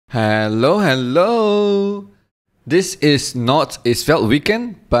Hello. This is not a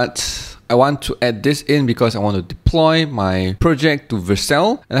SvelteWeekend, but I want to add this in because I want to deploy my project to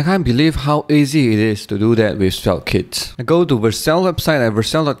Vercel, and I can't believe how easy it is to do that with SvelteKit. I go to Vercel website at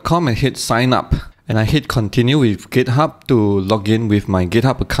vercel.com and hit sign up, and I hit continue with GitHub to log in with my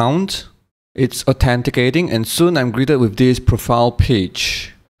GitHub account. It's authenticating, and soon I'm greeted with this profile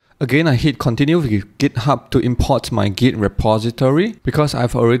page. Again, I hit continue with GitHub to import my Git repository because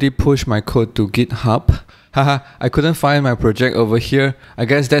I've already pushed my code to GitHub. Haha, I couldn't find my project over here. I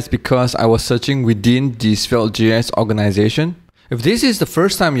guess that's because I was searching within the Svelte.js organization. If this is the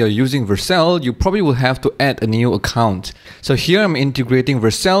first time you're using Vercel, you probably will have to add a new account. So here I'm integrating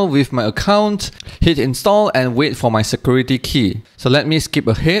Vercel with my account, hit install and wait for my security key. So let me skip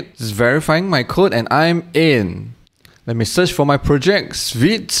ahead, just verifying my code and I'm in. Let me search for my project,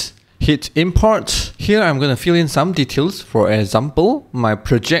 Sveet, hit import. Here I'm going to fill in some details. For example, my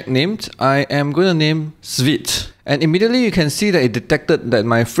project name, I am going to name Sveet. And immediately you can see that it detected that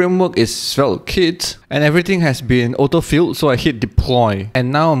my framework is SvelteKit and everything has been auto-filled, so I hit deploy.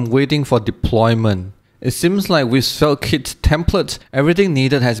 And now I'm waiting for deployment. It seems like with SvelteKit template, everything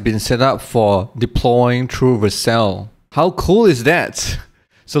needed has been set up for deploying through Vercel. How cool is that?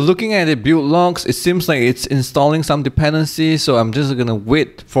 So looking at the build logs, it seems like it's installing some dependencies, so I'm just gonna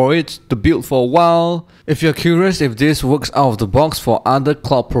wait for it to build for a while. If you're curious if this works out of the box for other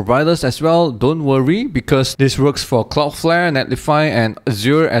cloud providers as well, don't worry, because this works for Cloudflare, Netlify and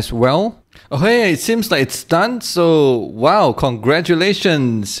Azure as well. Oh hey, it seems like it's done, so wow,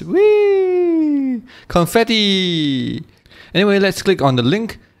 congratulations! Whee! Confetti! Anyway, let's click on the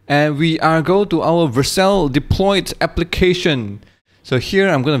link and we are go to our Vercel deployed application. So here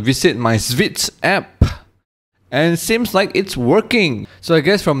I'm going to visit my Sveet app and it seems like it's working. So I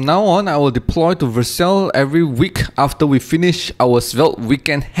guess from now on I will deploy to Vercel every week after we finish our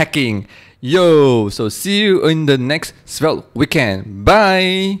SvelteWeekend hacking. Yo, so see you in the next SvelteWeekend.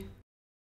 Bye!